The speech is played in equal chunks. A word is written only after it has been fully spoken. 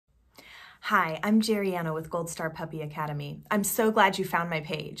Hi, I'm Gerry-Anna with Gold Star Puppy Academy. I'm so glad you found my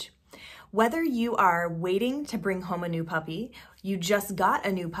page. Whether you are waiting to bring home a new puppy, you just got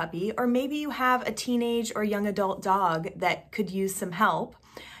a new puppy, or maybe you have a teenage or young adult dog that could use some help,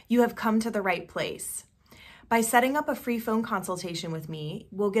 you have come to the right place. By setting up a free phone consultation with me,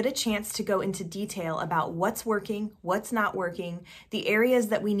 we'll get a chance to go into detail about what's working, what's not working, the areas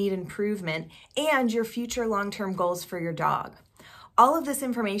that we need improvement, and your future long-term goals for your dog. All of this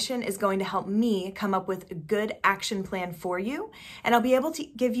information is going to help me come up with a good action plan for you, and I'll be able to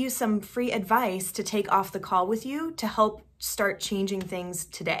give you some free advice to take off the call with you to help start changing things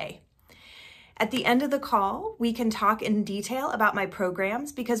today. At the end of the call, we can talk in detail about my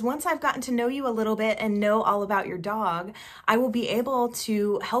programs, because once I've gotten to know you a little bit and know all about your dog, I will be able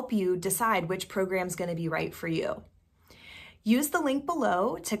to help you decide which program is going to be right for you. Use the link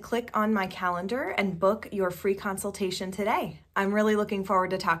below to click on my calendar and book your free consultation today. I'm really looking forward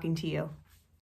to talking to you.